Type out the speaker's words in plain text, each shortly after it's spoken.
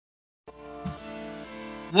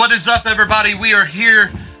What is up, everybody? We are here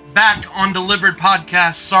back on Delivered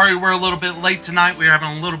Podcast. Sorry we're a little bit late tonight. We are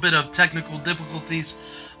having a little bit of technical difficulties,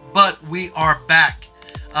 but we are back.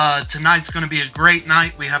 Tonight's going to be a great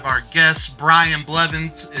night. We have our guest, Brian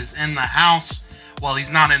Blevins, is in the house. Well,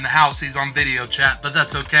 he's not in the house. He's on video chat, but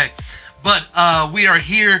that's okay. But we are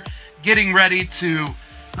here getting ready to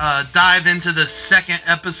dive into the second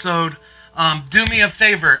episode. Do me a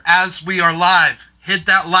favor, as we are live, hit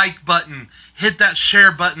that like button, hit that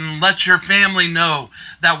share button, let your family know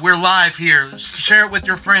that we're live here. Share it with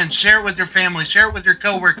your friends, share it with your family, share it with your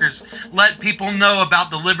coworkers. Let people know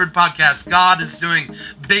about Delivered Podcast. God is doing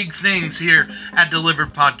big things here at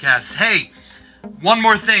Delivered Podcast. Hey, one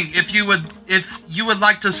more thing, if you would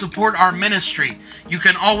like to support our ministry, you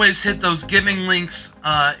can always hit those giving links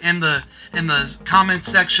in the comment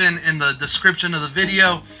section, in the description of the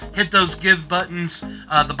video. Hit those give buttons.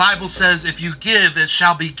 The Bible says, if you give, it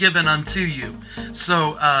shall be given unto you.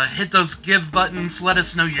 So hit those give buttons. Let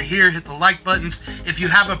us know you're here. Hit the like buttons. If you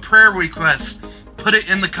have a prayer request, put it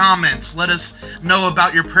in the comments. Let us know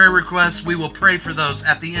about your prayer requests. We will pray for those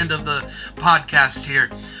at the end of the podcast here.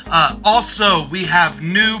 Also, we have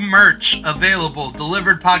new merch available,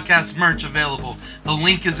 Delivered Podcast merch available. The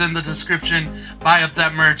link is in the description. Buy up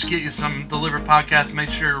that merch, get you some Delivered Podcast, make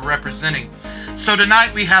sure you're representing. So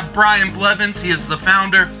tonight we have Brian Blevins. He is the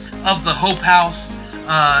founder of the Hope House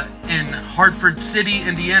in Hartford City,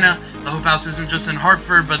 Indiana. The Hope House isn't just in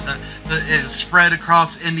Hartford, but it's spread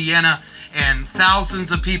across Indiana. And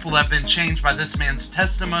thousands of people have been changed by this man's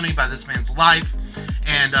testimony, by this man's life.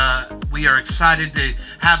 And we are excited to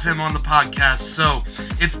have him on the podcast. So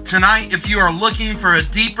if you are looking for a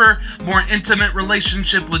deeper, more intimate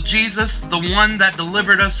relationship with Jesus, the one that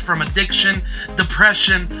delivered us from addiction,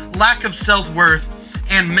 depression, lack of self-worth,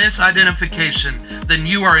 and misidentification, then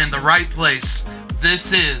you are in the right place.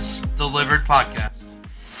 This is Delivered Podcast.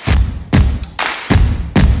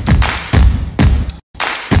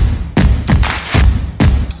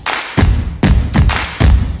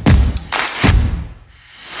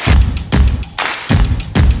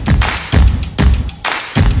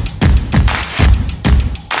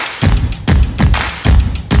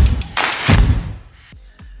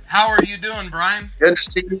 How are you doing, Brian? Good to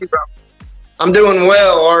see you, bro. I'm doing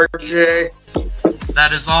well, RJ.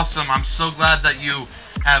 That is awesome. I'm so glad that you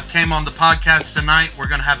have came on the podcast tonight. We're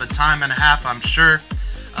going to have a time and a half, I'm sure.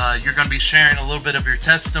 You're going to be sharing a little bit of your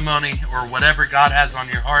testimony or whatever God has on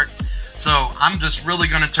your heart. So I'm just really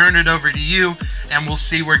going to turn it over to you, and we'll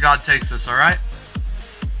see where God takes us, all right?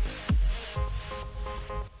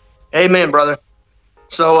 Amen, brother.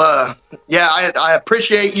 So, I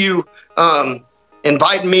appreciate you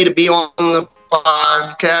inviting me to be on the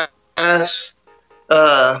podcast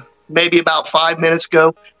maybe about 5 minutes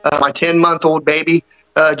ago. My 10-month-old baby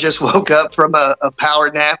just woke up from a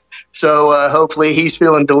power nap, so hopefully he's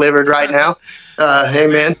feeling delivered right now.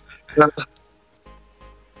 Amen.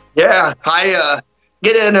 I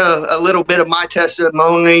get in a little bit of my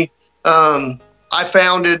testimony. I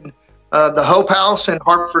founded the Hope House in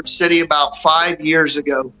Hartford City about 5 years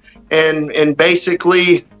ago, and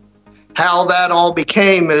basically how that all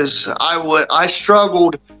became is I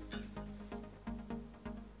struggled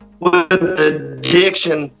with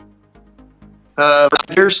addiction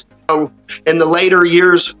years. In the later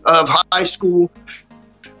years of high school,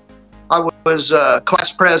 I was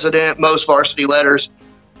class president, most varsity letters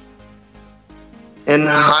in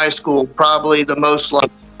high school. Probably the most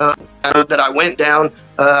that I went down.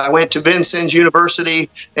 I went to Vincennes University,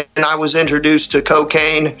 and I was introduced to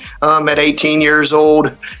cocaine at 18 years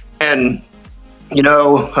old. And,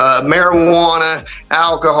 marijuana,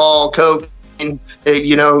 alcohol, cocaine,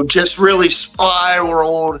 just really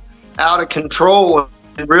spiraled out of control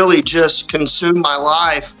and really just consumed my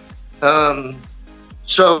life.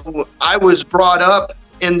 So I was brought up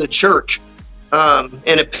in the church,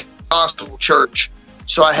 in a Pentecostal church.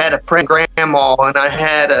 So I had a grandma, and I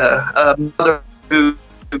had a mother who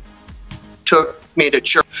took me to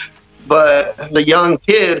church. But the young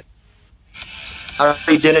kid, I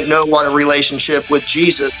really didn't know what a relationship with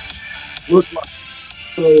Jesus looked like.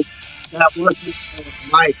 So that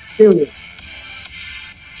wasn't my experience.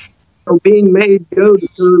 So being made to go to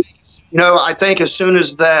church, I think as soon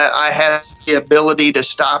as that I had the ability to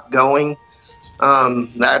stop going,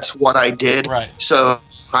 that's what I did. Right. So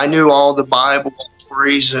I knew all the Bible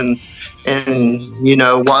stories and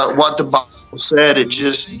what the Bible said. It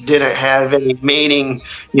just didn't have any meaning,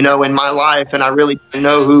 in my life, and I really didn't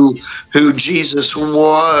know who Jesus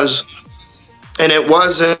was. And it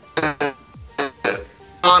wasn't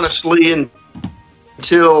honestly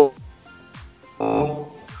until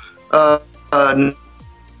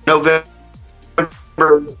November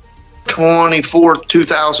 24th,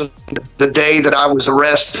 2000, the day that I was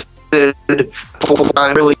arrested.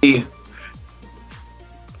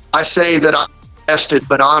 I say that I was arrested,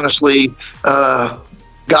 but honestly,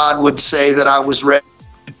 God would say that I was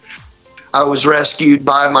rescued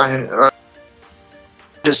by my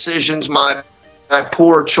decisions, my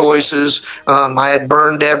poor choices. I had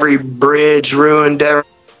burned every bridge, ruined every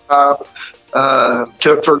job,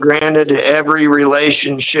 took for granted every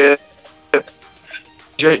relationship.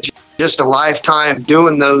 Just a lifetime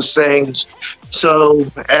doing those things. So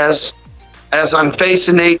as I'm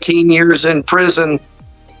facing 18 years in prison,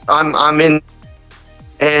 I'm in,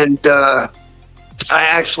 and I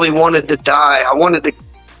actually wanted to die. I wanted to kill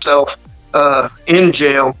myself in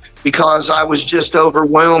jail because I was just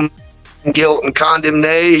overwhelmed with guilt and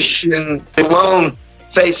condemnation alone,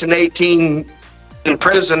 facing 18 in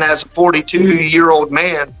prison as a 42-year-old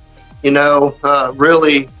man. That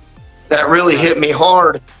really hit me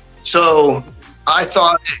hard. So I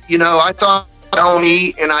thought I don't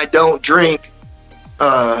eat and I don't drink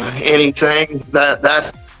anything.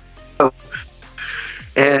 That's,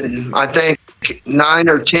 and I think 9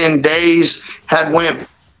 or 10 days had went,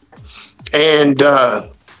 and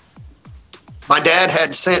my dad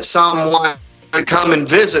had sent someone to come and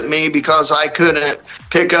visit me because I couldn't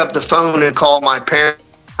pick up the phone and call my parents.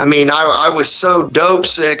 I mean, I was so dope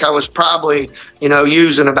sick. I was probably,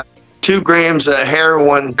 using about 2 grams of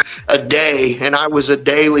heroin a day, and I was a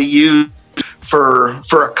daily user for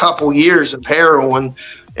a couple years of heroin.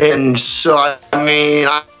 And so, I mean,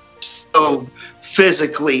 I was so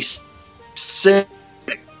physically sick.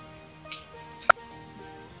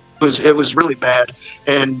 It was really bad.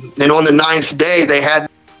 And then on the 9th day, they had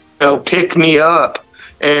pick me up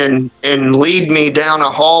and lead me down a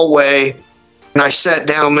hallway. And I sat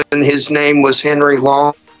down, and his name was Henry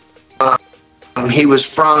Long. He was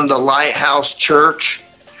from the Lighthouse Church,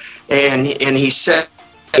 and he said,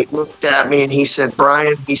 he looked at me and he said,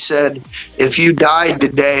 "Brian," he said, "if you died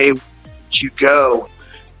today, where would you go?"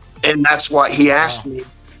 And that's what he asked me.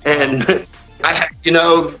 And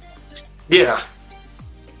yeah.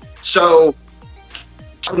 So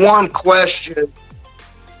one question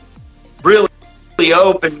really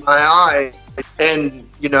opened my eyes, and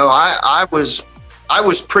I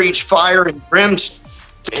was preached fire and brimstone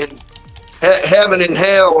and heaven and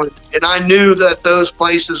hell, and I knew that those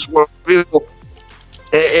places were real,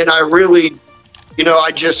 and I really,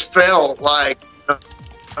 I just felt like a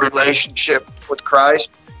relationship with Christ.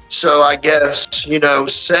 So I guess,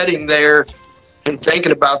 sitting there and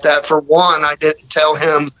thinking about that, for one, I didn't tell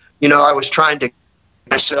him, I was trying to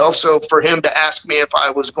myself. So for him to ask me if I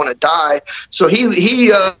was going to die, so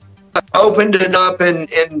he opened it up and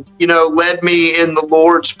led me in the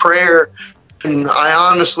Lord's Prayer. And I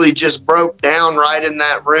honestly just broke down right in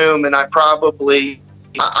that room, and I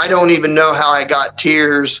don't even know how I got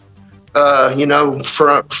tears,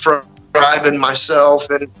 from driving myself,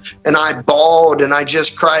 and I bawled, and I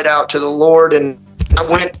just cried out to the Lord, and I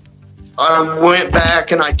went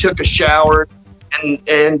back and I took a shower, and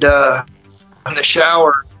in the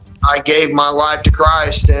shower I gave my life to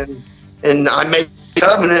Christ, and I made a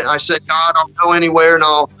covenant. I said, "God, I'll go anywhere, and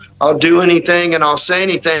I'll do anything, and I'll say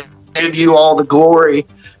anything. Give you all the glory,"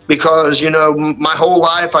 because my whole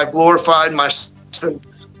life I glorified myself,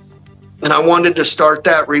 and I wanted to start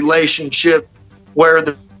that relationship where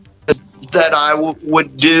that I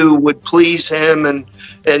would please him, and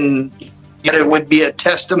it would be a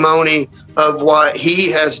testimony of what he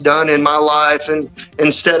has done in my life, and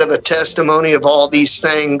instead of a testimony of all these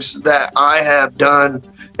things that I have done.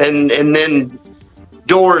 And then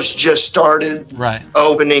doors just started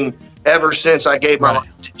opening ever since I gave my life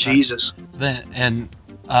to Jesus. And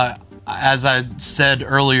as I said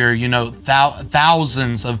earlier,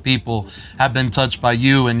 thousands of people have been touched by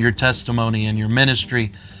you and your testimony and your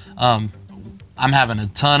ministry. I'm having a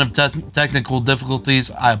ton of technical difficulties.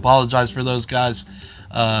 I apologize for those guys.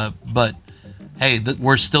 But hey,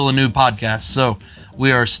 we're still a new podcast, so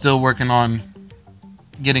we are still working on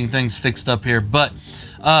getting things fixed up here. But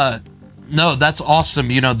no, that's awesome.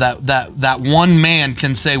 That one man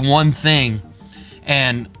can say one thing,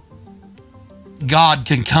 and God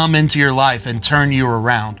can come into your life and turn you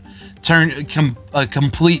around, a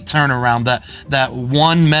complete turnaround. That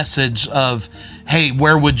one message of, "Hey,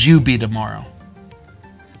 where would you be tomorrow?"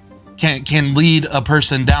 can lead a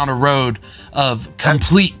person down a road of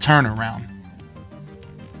complete turnaround.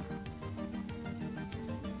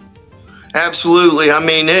 Absolutely. I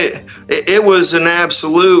mean, it was an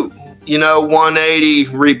absolute 180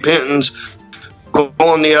 repentance,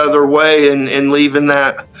 going the other way and leaving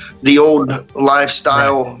the old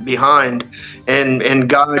lifestyle behind, and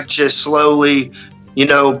God just slowly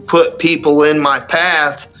put people in my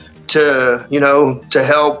path to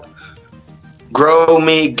help grow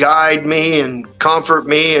me, guide me, and comfort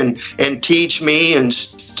me, and teach me and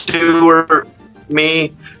steward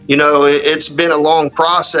me. It's been a long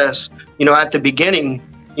process. At the beginning,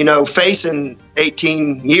 facing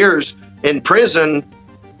 18 years in prison,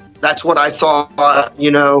 that's what I thought.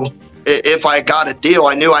 If I got a deal,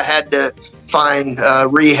 I knew I had to find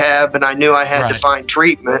rehab, and I knew I had to find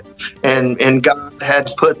treatment, and God had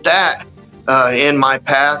put that in my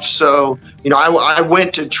path. So I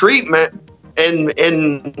went to treatment,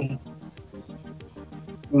 and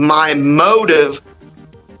my motive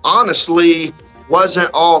honestly wasn't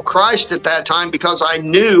all Christ at that time, because I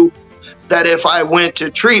knew that if I went to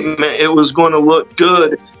treatment, it was going to look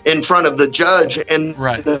good in front of the judge and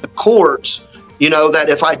the courts. That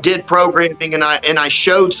if I did programming and I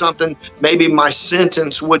showed something, maybe my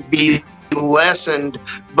sentence would be lessened.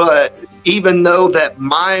 But even though that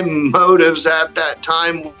my motives at that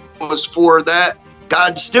time was for that,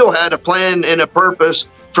 God still had a plan and a purpose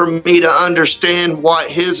for me to understand what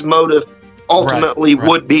his motive ultimately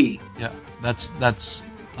would be. Yeah, that's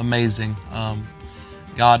amazing.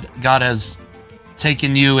 God has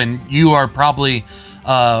taken you, and you are probably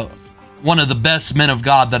one of the best men of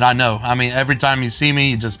God that I know. I mean, every time you see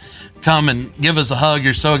me, you just come and give us a hug.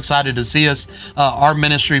 You're so excited to see us. Our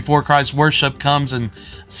ministry, For Christ Worship, comes and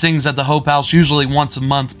sings at the Hope House usually once a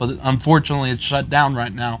month, but unfortunately it's shut down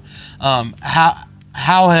right now.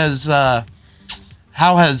 How has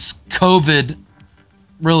COVID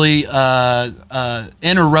really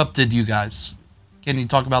interrupted you guys? Can you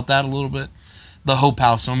talk about that a little bit? The Hope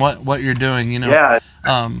House and what you're doing, Yeah.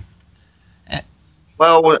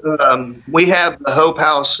 Well, we have the Hope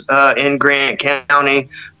House in Grant County.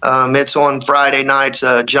 It's on Friday nights.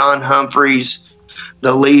 John Humphreys,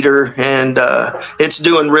 the leader, and it's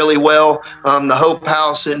doing really well. The Hope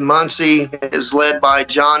House in Muncie is led by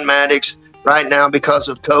John Maddox right now because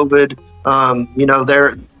of COVID.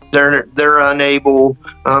 They're unable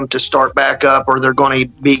to start back up, or they're going to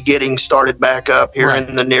be getting started back up here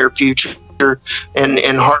in the near future. And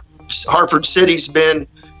Hartford City's been,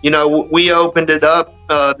 we opened it up,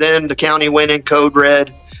 then the county went in code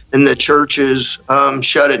red, and the churches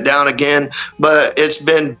shut it down again. But it's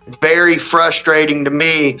been very frustrating to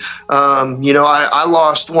me. I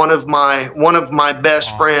lost one of my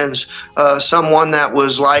best friends, someone that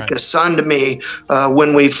was like a son to me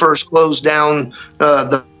when we first closed down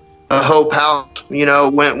the Hope House,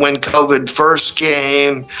 when COVID first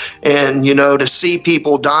came, and, to see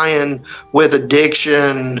people dying with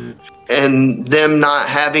addiction and them not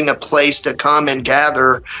having a place to come and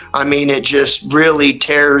gather, I mean, it just really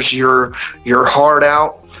tears your heart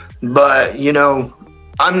out. But,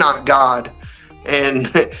 I'm not God, and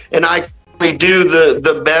I do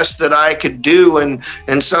the best that I could do, and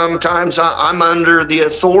sometimes I'm under the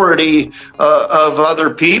authority of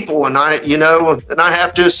other people, and I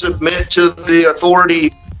have to submit to the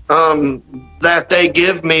authority that they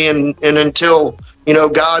give me, and until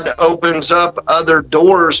God opens up other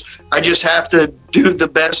doors, I just have to do the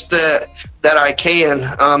best that I can.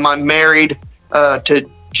 I'm married to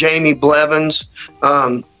Jamie Blevins.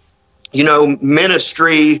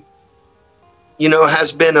 Ministry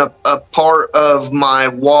has been a part of my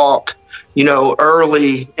walk,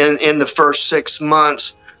 early in the first 6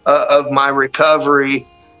 months of my recovery.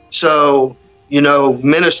 So,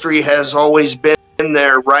 ministry has always been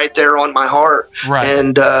there, right there on my heart. Right.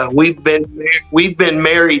 And we've been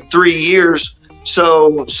married 3 years.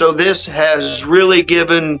 So this has really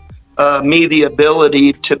given me the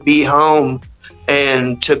ability to be home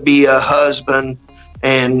and to be a husband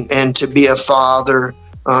and to be a father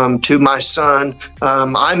to my son.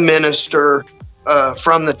 I minister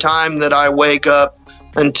from the time that I wake up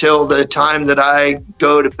until the time that I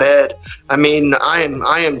go to bed. I mean, I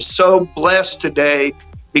am so blessed today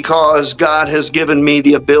because God has given me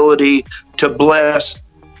the ability to bless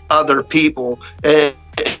other people. And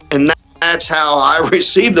that's how I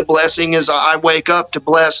receive the blessing, is I wake up to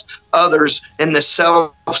bless others. And the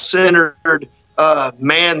self-centered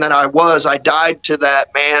man that I was, I died to that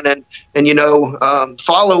man. And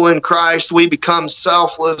following Christ, we become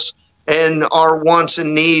selfless, and our wants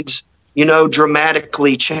and needs,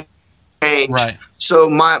 dramatically change. Right. So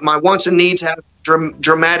my wants and needs have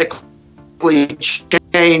dramatically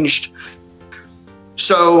changed.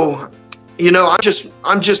 So,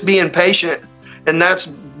 I'm just being patient, and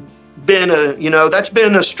that's been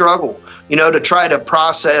a struggle, to try to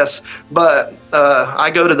process. But I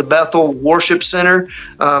go to the Bethel Worship Center.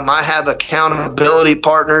 I have accountability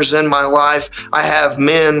partners in my life. I have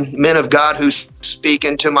men of God who speak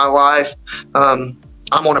into my life.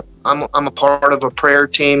 I'm a part of a prayer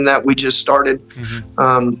team that we just started.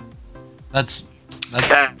 That's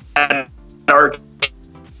at our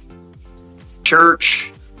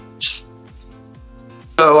church.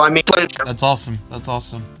 So I mean, that's awesome.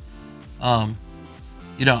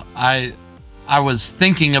 You know, I was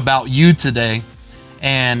thinking about you today,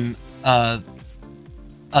 and a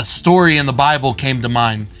story in the Bible came to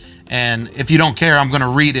mind. And if you don't care, I'm going to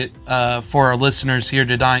read it for our listeners here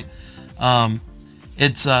tonight.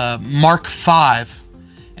 It's Mark 5,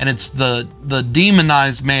 and it's the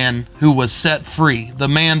demonized man who was set free, the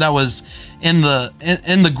man that was in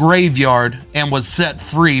the graveyard and was set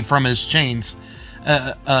free from his chains.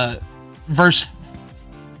 Verse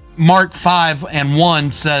Mark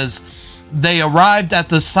 5:1 says, "They arrived at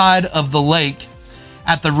the side of the lake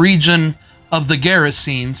at the region of the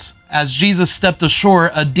Gerasenes. As Jesus stepped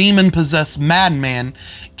ashore, a demon-possessed madman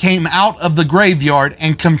came out of the graveyard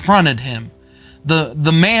and confronted him.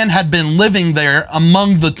 The man had been living there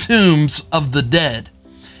among the tombs of the dead,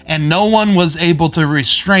 and no one was able to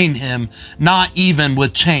restrain him, not even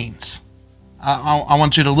with chains." I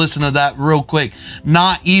want you to listen to that real quick.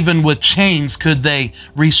 Not even with chains could they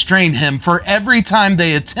restrain him, for every time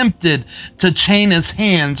they attempted to chain his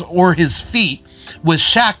hands or his feet with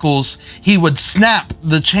shackles, he would snap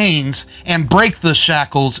the chains and break the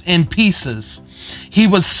shackles in pieces. He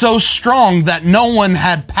was so strong that no one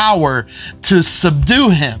had power to subdue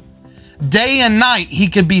him. Day and night he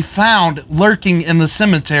could be found lurking in the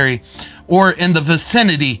cemetery or in the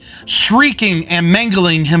vicinity, shrieking and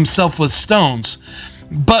mangling himself with stones.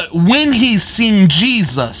 But when he seen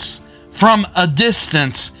Jesus from a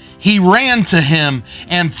distance, he ran to him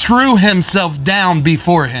and threw himself down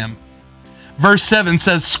before him. Verse 7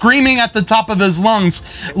 says, screaming at the top of his lungs,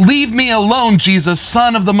 "Leave me alone, Jesus,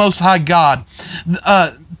 Son of the Most High God.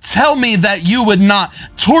 Tell me that you would not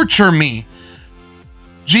torture me."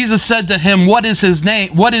 Jesus said to him, "What is his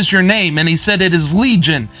name? What is your name?" And he said, "It is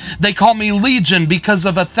Legion. They call me Legion because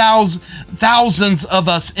of thousands of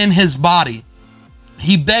us in his body."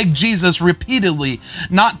 He begged Jesus repeatedly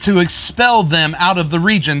not to expel them out of the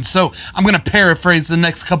region. So I'm going to paraphrase the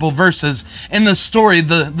next couple verses. In the story,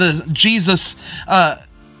 the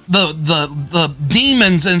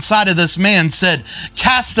demons inside of this man said,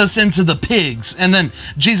 "Cast us into the pigs." And then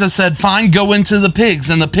Jesus said, "Fine, go into the pigs."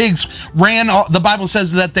 And the pigs ran, the Bible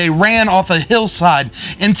says that they ran off a hillside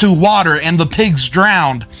into water, and the pigs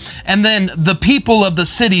drowned. And then the people of the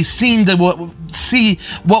city see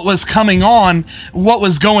what was going on.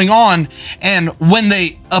 And when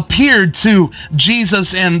they appeared to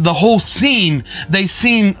Jesus and the whole scene, they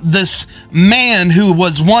seen this man who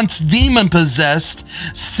was once demon possessed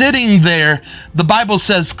sitting there, the Bible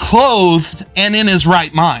says, clothed and in his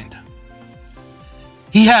right mind.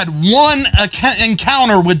 He had one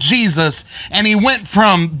encounter with Jesus, and he went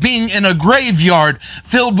from being in a graveyard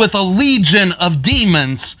filled with a legion of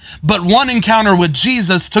demons, but one encounter with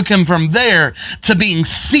Jesus took him from there to being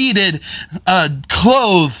seated,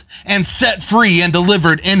 clothed, and set free and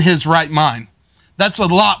delivered in his right mind. That's a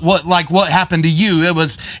lot what happened to you. It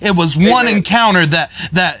was one encounter that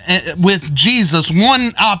with Jesus,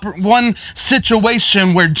 one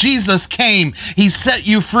situation where Jesus came, he set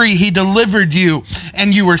you free, he delivered you,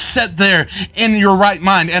 and you were set there in your right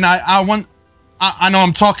mind. And I know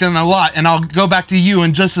I'm talking a lot, and I'll go back to you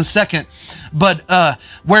in just a second, but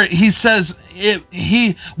where he says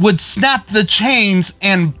he would snap the chains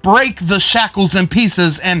and break the shackles in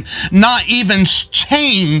pieces, and not even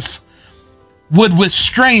chains would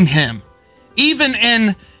restrain him. Even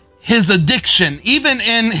in his addiction, even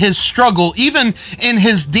in his struggle, even in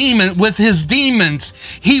his demons,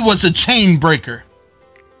 he was a chain breaker.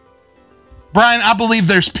 Brian, I believe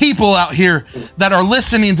there's people out here that are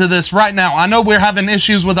listening to this right now. I know we're having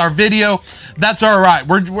issues with our video. That's all right.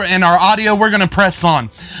 We're in our audio. We're going to press on.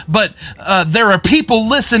 But there are people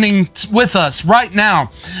listening with us right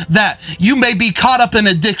now that you may be caught up in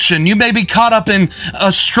addiction. You may be caught up in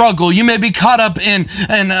a struggle. You may be caught up in,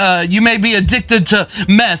 you may be addicted to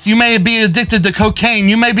meth. You may be addicted to cocaine.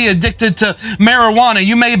 You may be addicted to marijuana.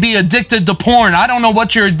 You may be addicted to porn. I don't know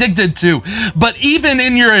what you're addicted to. But even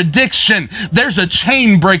in your addiction, there's a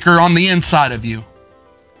chain breaker on the inside of you.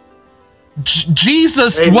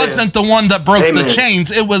 Jesus Amen. Wasn't the one that broke Amen. the chains.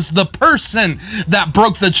 It was the person that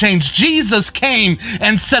broke the chains. Jesus came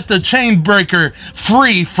and set the chain breaker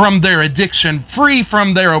free from their addiction, free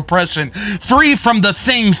from their oppression, free from the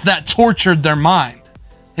things that tortured their mind.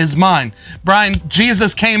 His mind. Brian,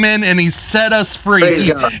 Jesus came in and he set us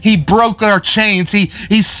free. He broke our chains. He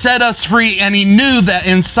set us free, and he knew that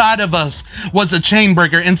inside of us was a chain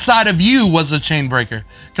breaker. Inside of you was a chain breaker.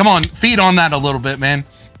 Come on, feed on that a little bit, man.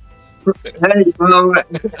 Hey,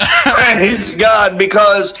 praise God,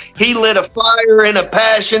 because he lit a fire and a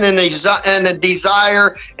passion and a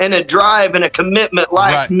desire and a drive and a commitment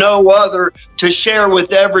like no other to share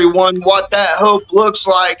with everyone what that hope looks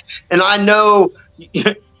like. And I know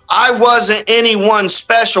I wasn't anyone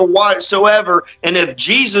special whatsoever. And if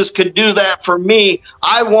Jesus could do that for me,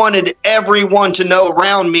 I wanted everyone to know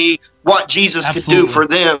around me what Jesus could do for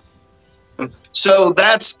them. So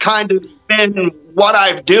that's kind of been what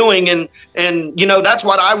I'm doing, and that's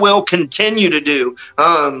what I will continue to do.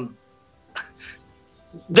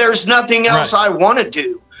 There's nothing else I want to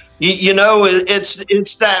do.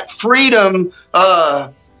 It's that freedom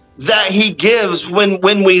that he gives when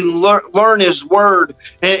we learn his word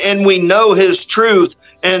and we know his truth.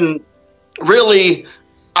 And really,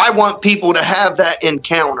 I want people to have that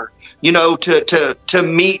encounter, to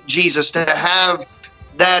meet Jesus, to have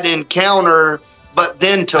that encounter, but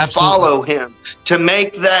then to follow him, to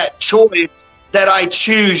make that choice that I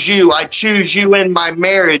choose you. I choose you in my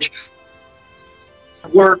marriage,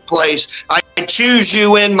 workplace. I choose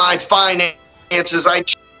you in my finances. I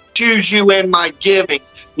choose you in my giving.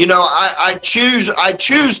 I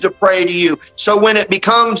choose to pray to you. So when it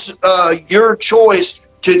becomes your choice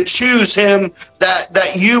to choose him,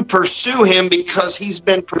 that you pursue him because he's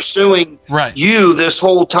been pursuing you this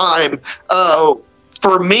whole time.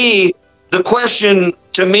 For me, the question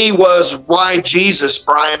to me was, why Jesus,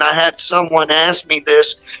 Brian? I had someone ask me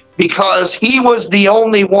this because he was the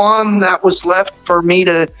only one that was left for me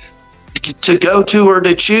to go to or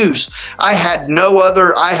to choose. I had no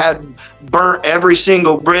other. I had burnt every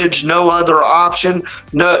single bridge, no other option.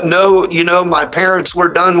 No, my parents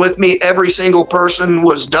were done with me. Every single person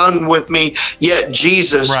was done with me. Yet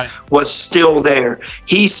Jesus was still there.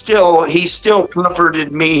 He still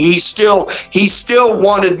comforted me. He still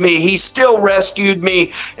wanted me. He still rescued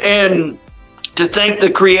me. And to thank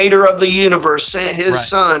the creator of the universe sent his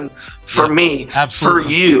son for me, for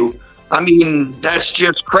you. I mean, that's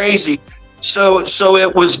just crazy. So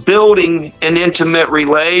it was building an intimate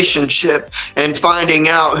relationship and finding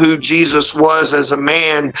out who Jesus was as a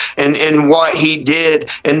man and what he did,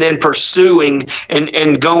 and then pursuing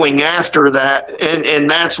and going after that. And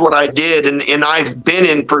that's what I did. And I've been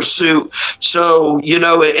in pursuit. So,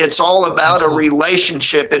 it's all about a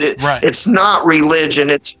relationship. It's not religion.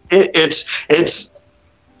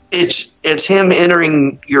 It's him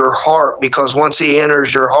entering your heart, because once he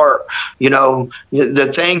enters your heart,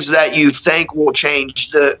 the things that you think will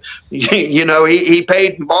change. He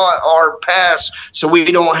paid and bought our past, so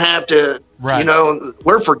we don't have to.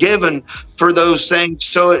 We're forgiven for those things.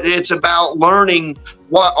 So it's about learning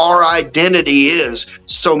what our identity is.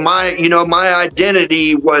 So my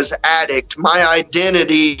identity was addict. My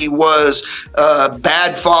identity was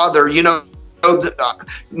bad father.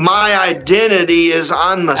 My identity is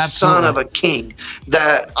I'm the son of a king,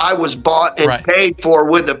 that I was bought and paid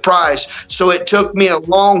for with a price. So it took me a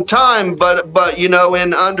long time, but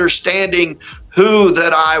in understanding who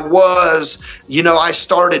that I was, I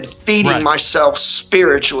started feeding myself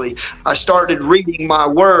spiritually. I started reading my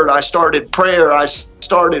word. I started prayer. I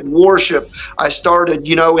started worship. I started,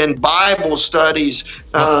 in Bible studies.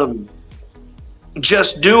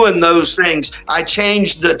 Just doing those things. I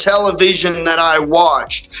changed the television that I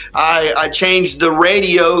watched. I changed the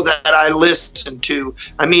radio that I listened to.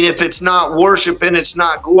 I mean, if it's not worship and it's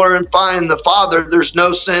not glorifying the Father, there's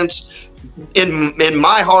no sense in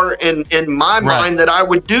my heart and in my mind that I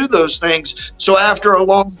would do those things. So after a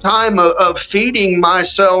long time of feeding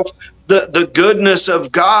myself the goodness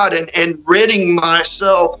of God and ridding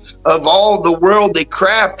myself of all the worldly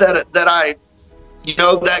crap that I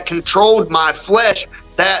that controlled my flesh,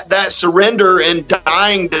 that surrender and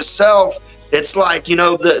dying to self, it's like,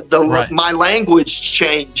 my language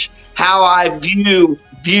changed, how I view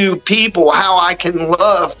people, how I can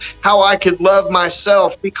love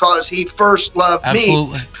myself, because he first loved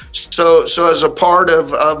me. So as a part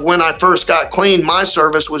of when I first got clean, my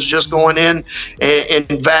service was just going in and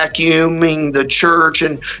vacuuming the church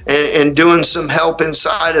and doing some help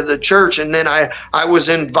inside of the church. And then I was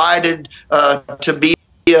invited to be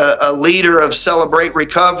a leader of Celebrate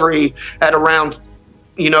Recovery at around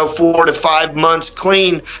 4 to 5 months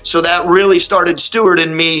clean. So that really started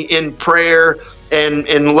stewarding me in prayer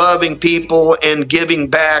and loving people and giving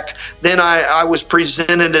back. Then I was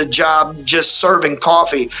presented a job just serving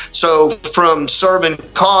coffee. So from serving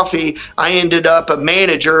coffee, I ended up a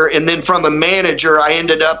manager. And then from a manager, I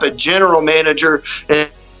ended up a general manager.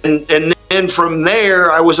 And then from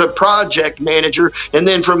there, I was a project manager. And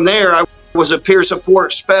then from there, I was a peer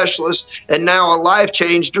support specialist, and now a life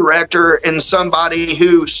change director, and somebody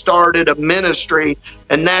who started a ministry,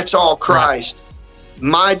 and that's all Christ.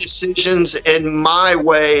 my decisions and my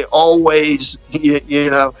way always,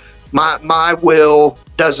 my will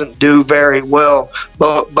doesn't do very well,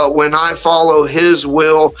 but when I follow his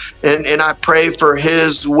will and I pray for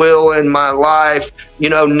his will in my life,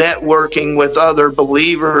 networking with other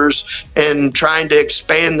believers and trying to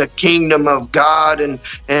expand the kingdom of God and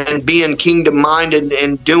being kingdom minded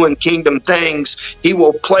and doing kingdom things, he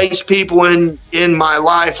will place people in my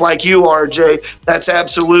life like you are, Jay. That's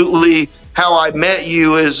absolutely how I met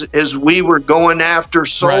you, is we were going after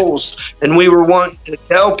souls, right, and we were wanting to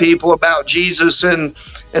tell people about Jesus,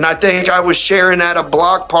 and I think I was sharing at a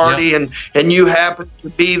block party, yep, and you happened to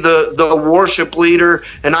be the worship leader,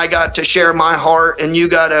 and I got to share my heart, and you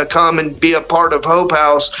got to come and be a part of Hope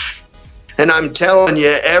House. And I'm telling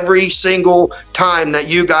you, every single time that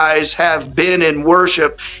you guys have been in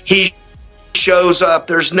worship, he shows up.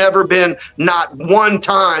 There's never been not one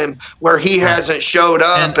time where he hasn't showed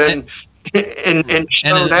up and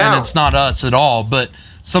shown out. And it's not us at all, but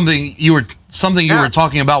something you were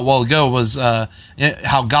talking about a while ago was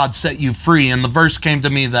how God set you free, and the verse came to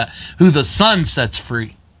me that who the Son sets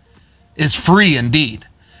free is free indeed.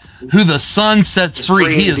 Who the Son sets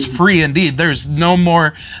free, he is free indeed. There's no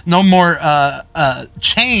more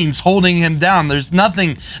chains holding him down. There's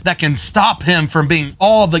nothing that can stop him from being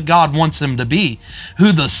all that God wants him to be.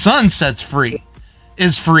 Who the Son sets free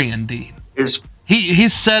is free indeed. He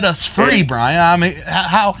set us free, Brian. I mean,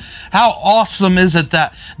 how awesome is it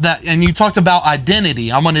that and you talked about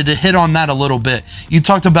identity. I wanted to hit on that a little bit. You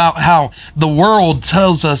talked about how the world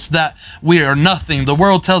tells us that we are nothing. The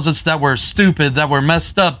world tells us that we're stupid, that we're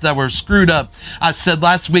messed up, that we're screwed up. I said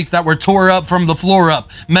last week that we're tore up from the floor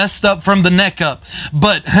up, messed up from the neck up.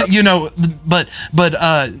 But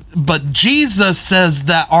but Jesus says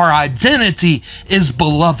that our identity is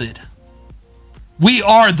beloved. We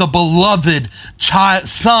are the beloved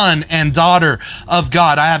son and daughter of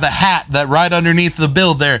God. I have a hat that right underneath the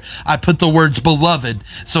bill there, I put the words beloved.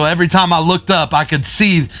 So every time I looked up, I could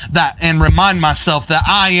see that and remind myself that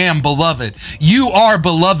I am beloved. You are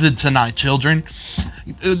beloved tonight, children.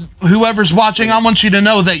 Whoever's watching, I want you to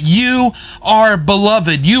know that you are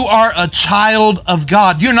beloved. You are a child of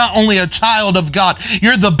God. You're not only a child of God,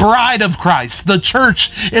 you're the bride of Christ. The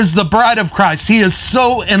church is the bride of Christ. He is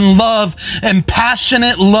so in love and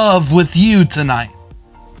passionate love with you tonight.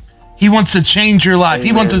 He wants to change your life. Amen.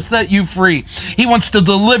 He wants to set you free. He wants to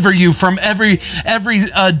deliver you from every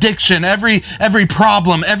addiction, every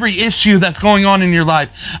problem, every issue that's going on in your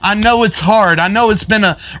life. I know it's hard. I know it's been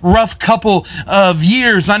a rough couple of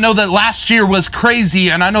years. I know that last year was crazy,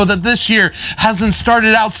 and I know that this year hasn't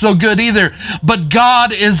started out so good either. But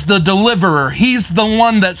God is the deliverer. He's the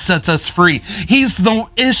one that sets us free. He's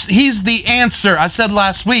the answer. I said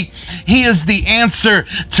last week, he is the answer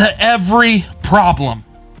to every problem.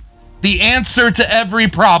 The answer to every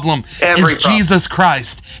problem is Jesus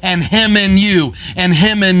Christ, and him and you, and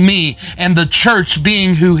him and me, and the church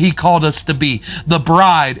being who he called us to be, the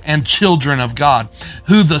bride and children of God.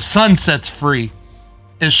 Who the Son sets free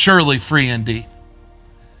is surely free indeed.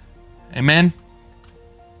 Amen?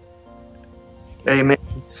 Amen.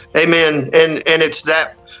 Amen. And it's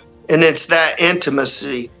that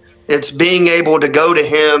intimacy. It's being able to go to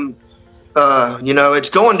him. It's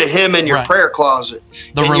going to him in your prayer closet,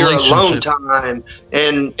 in your alone time,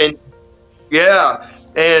 and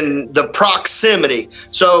the proximity.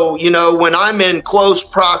 So, when I'm in close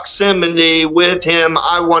proximity with him,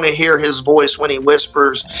 I want to hear his voice when he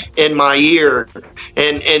whispers in my ear,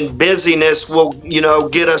 and busyness will,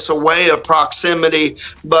 get us away of proximity.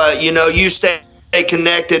 But, you stay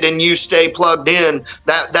connected and you stay plugged in,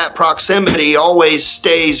 that proximity always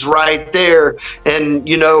stays right there. And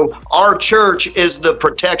our church is the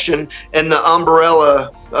protection and the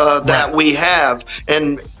umbrella that we have.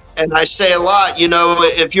 And I say a lot,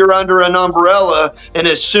 if you're under an umbrella and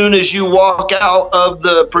as soon as you walk out of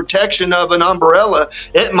the protection of an umbrella,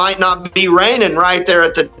 it might not be raining right there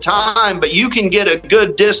at the time, but you can get a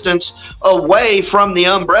good distance away from the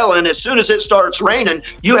umbrella. And as soon as it starts raining,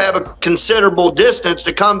 you have a considerable distance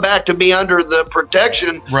to come back to be under the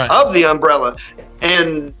protection of the umbrella.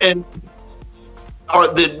 And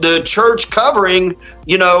the church covering,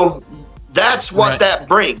 that's what that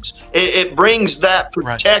brings. It brings that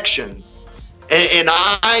protection. And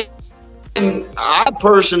I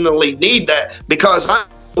personally need that, because I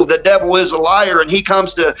know the devil is a liar and he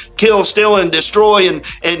comes to kill, steal, and destroy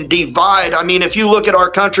and divide. I mean, if you look at our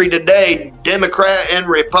country today, Democrat and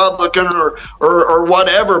Republican or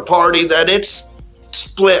whatever party, that it's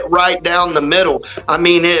split right down the middle. I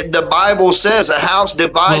mean, the Bible says a house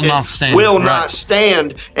divided will not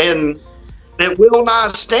stand. And it will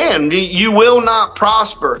not stand. You will not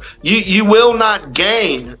prosper. You will not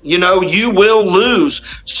gain. You will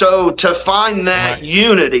lose. So to find that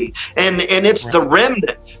unity, and it's the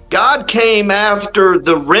remnant. God came after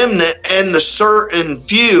the remnant and the certain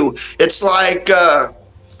few. It's like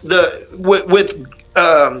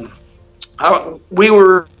we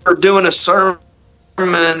were doing a sermon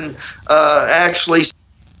actually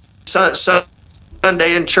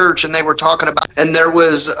Sunday in church, and they were talking about, and there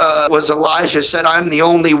was Elijah said, "I'm the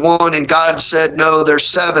only one," and God said, "No, there's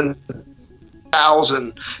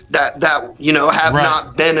 7,000 that have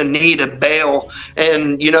not been in need of Baal,"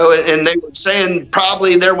 and and they were saying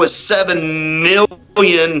probably there was 7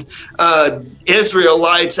 million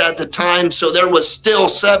Israelites at the time, so there was still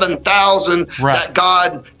 7,000 that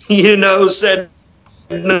God said,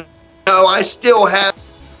 "No, I still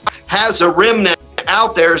has a remnant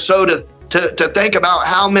out there." So to think about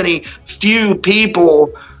how many few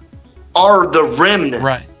people are the remnant.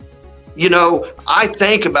 Right. I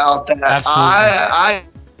think about that. Absolutely. I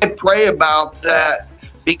pray about that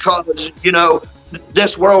because,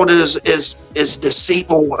 this world is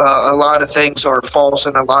deceitful. A lot of things are false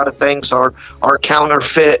and a lot of things are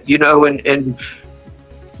counterfeit, and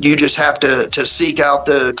you just have to seek out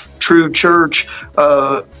the true church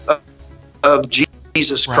of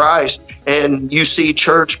Jesus Christ, and you see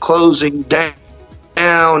church closing down,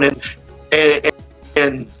 and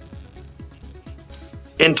in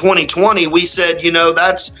 2020 we said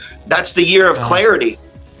that's the year of clarity,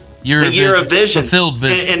 year of vision, fulfilled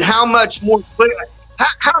vision. And how much more clear?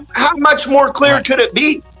 How much more clear could it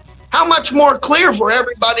be? How much more clear for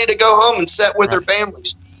everybody to go home and sit with their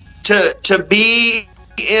families, to be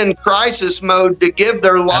in crisis mode, to give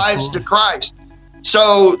their lives to Christ.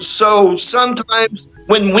 So sometimes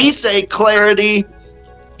when we say clarity,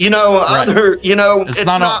 it's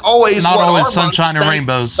not always sunshine and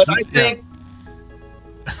rainbows. But I think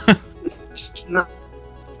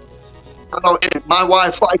my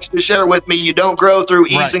wife likes to share with me, you don't grow through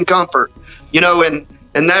ease and comfort,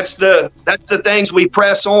 and that's the things we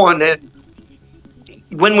press on. And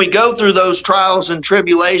when we go through those trials and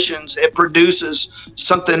tribulations, it produces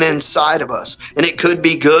something inside of us, and it could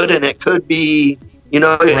be good and it could be,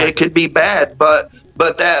 it could be bad, but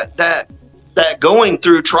that going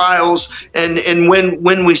through trials and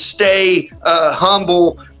when we stay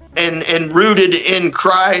humble and rooted in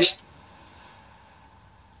Christ,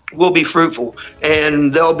 will be fruitful,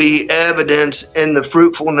 and there'll be evidence in the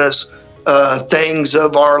fruitfulness things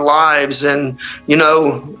of our lives. And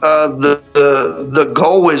the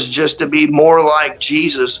goal is just to be more like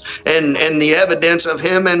Jesus, and the evidence of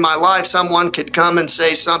him in my life. Someone could come and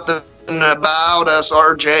say something about us,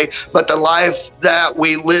 RJ, but the life that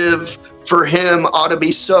we live for him ought to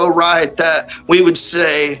be so right that we would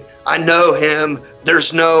say, I know him,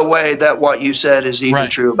 there's no way that what you said is even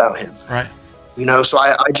true about him. Right. So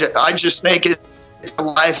I just think it's a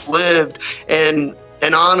life lived, and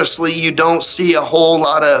honestly, you don't see a whole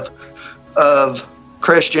lot of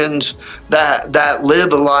Christians that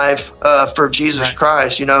live a life for Jesus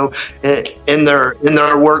Christ, in their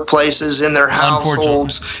workplaces, in their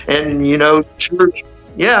households, and church.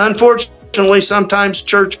 Yeah, unfortunately, sometimes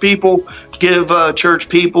church people give church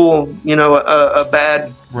people a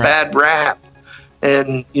bad rap,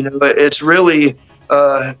 and it's really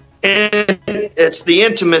and it's the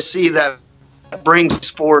intimacy that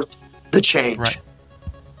brings forth the change. Right.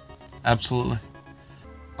 Absolutely.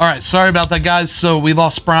 All right. Sorry about that, guys. So we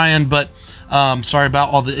lost Brian, but sorry about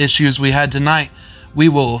all the issues we had tonight. We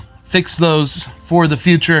will fix those for the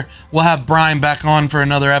future. We'll have Brian back on for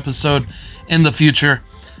another episode in the future.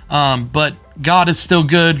 But God is still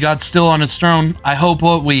good. God's still on his throne. I hope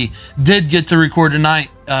what we did get to record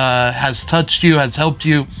tonight has touched you, has helped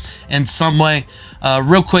you in some way.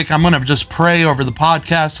 Real quick, I'm going to just pray over the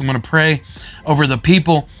podcast. I'm going to pray over the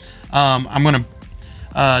people. I'm going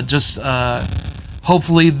to just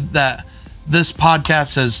hopefully that this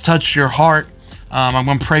podcast has touched your heart. I'm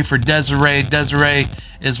going to pray for Desiree. Desiree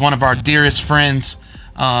is one of our dearest friends,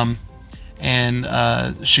 and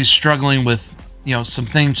she's struggling with some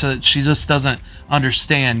things that she just doesn't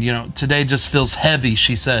understand. Today just feels heavy,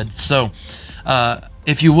 she said. So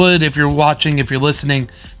if you're watching, if you're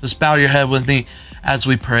listening, just bow your head with me as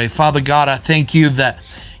we pray. Father God, I thank you that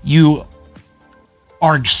you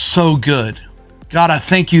are so good. God, I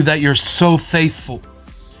thank you that you're so faithful.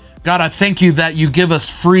 God, I thank you that you give us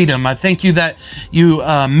freedom. I thank you that you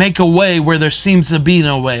make a way where there seems to be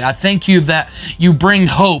no way. I thank you that you bring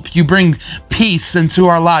hope. You bring peace into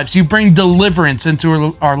our lives. You bring deliverance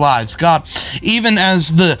into our lives. God, even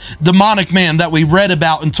as the demonic man that we read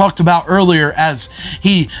about and talked about earlier, as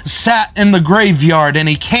he sat in the graveyard and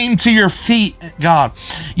he came to your feet, God,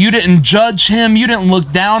 you didn't judge him. You didn't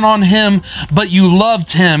look down on him, but you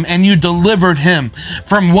loved him and you delivered him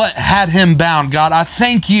from what had him bound. God, I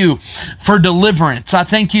thank you for deliverance. I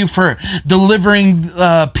thank you for delivering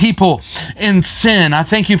people in sin. I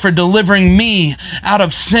thank you for delivering me out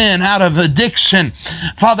of sin, out of addiction.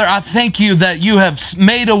 Father, I thank you that you have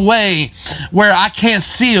made a way where I can't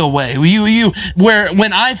see a way. Where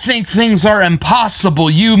when I think things are impossible,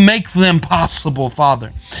 you make them possible,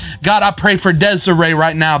 Father. God, I pray for Desiree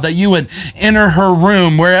right now, that you would enter her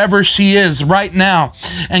room wherever she is right now.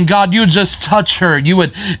 And God, you just touch her. You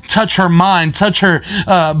would touch her mind, touch her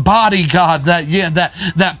body, God,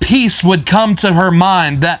 that peace would come to her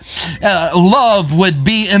mind, that love would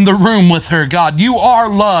be in the room with her. God, you are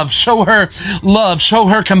love. Show her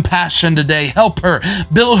compassion today. Help her,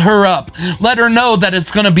 build her up. Let her know that it's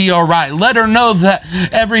going to be all right. Let her know that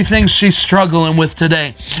everything she's struggling with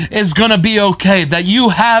today is going to be okay, that you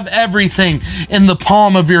have everything in the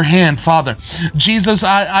palm of your hand, Father. Jesus,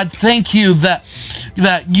 I thank you that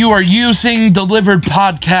you are using Delivered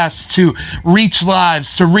Podcasts to reach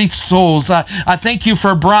lives, to reach souls. I thank you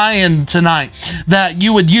for Brian tonight, that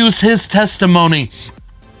you would use his testimony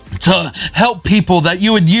to help people, that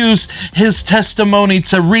you would use his testimony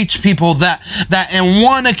to reach people, that in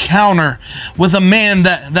one encounter with a man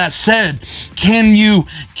that said,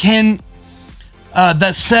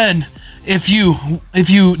 if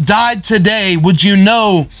you died today, would you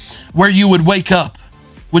know where you would wake up?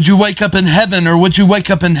 Would you wake up in heaven or would you wake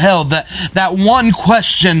up in hell? That one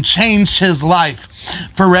question changed his life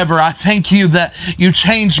forever. I thank you that you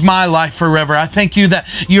changed my life forever. I thank you that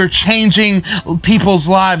you're changing people's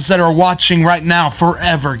lives that are watching right now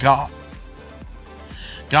forever, God.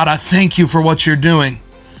 God, I thank you for what you're doing.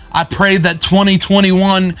 I pray that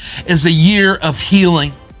 2021 is a year of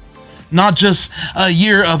healing. Not just a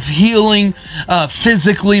year of healing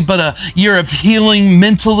physically, but a year of healing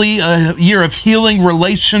mentally, a year of healing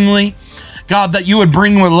relationally. God, that you would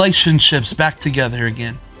bring relationships back together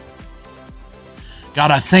again.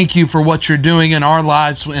 God, I thank you for what you're doing in our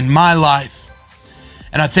lives, in my life.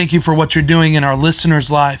 And I thank you for what you're doing in our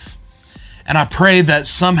listeners' life. And I pray that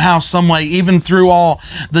somehow, some way, even through all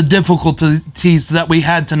the difficulties that we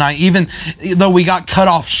had tonight, even though we got cut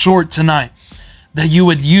off short tonight, that you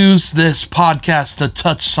would use this podcast to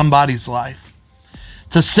touch somebody's life,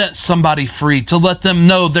 to set somebody free, to let them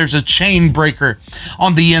know there's a chain breaker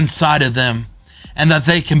on the inside of them, and that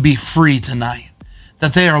they can be free tonight,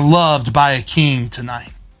 that they are loved by a king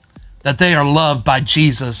tonight, that they are loved by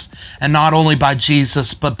Jesus, and not only by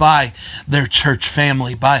Jesus, but by their church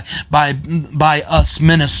family, by us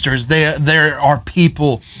ministers. There are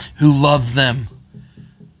people who love them.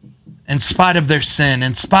 In spite of their sin,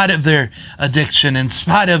 in spite of their addiction, in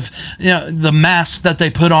spite of the mask that they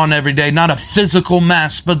put on every day, not a physical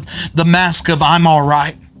mask, but the mask of I'm all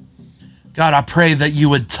right. God, I pray that you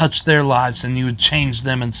would touch their lives and you would change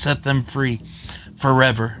them and set them free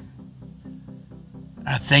forever.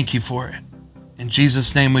 I thank you for it. In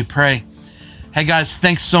Jesus' name we pray. Hey guys,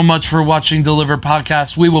 thanks so much for watching Delivered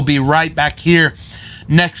Podcast. We will be right back here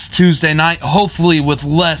next Tuesday night, hopefully with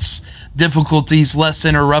less difficulties, less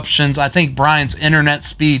interruptions. I think Brian's internet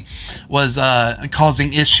speed was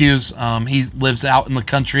causing issues. He lives out in the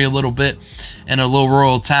country a little bit in a little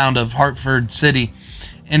rural town of Hartford City,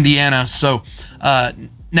 Indiana. So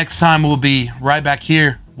next time we'll be right back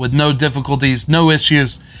here with no difficulties, no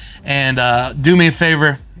issues. And do me a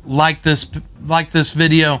favor, like this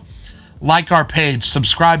video, like our page,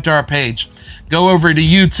 subscribe to our page, go over to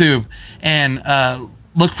YouTube and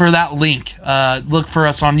look for that link. Look for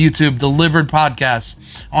us on YouTube, Delivered Podcasts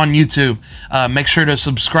on YouTube. Make sure to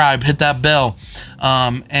subscribe, hit that bell.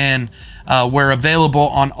 And we're available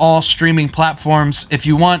on all streaming platforms. If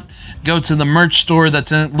you want, go to the merch store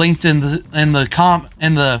that's linked in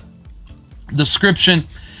the description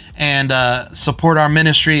and support our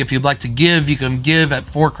ministry. If you'd like to give, you can give at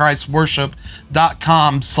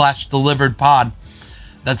forchristworship.com/deliveredpod.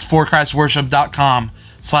 That's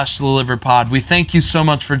forchristworship.com/deliveredpod. We thank you so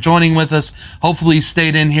much for joining with us. Hopefully you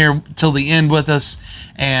stayed in here till the end with us,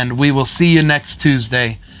 and we will see you next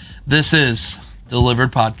Tuesday. This is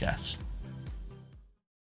Delivered Podcast.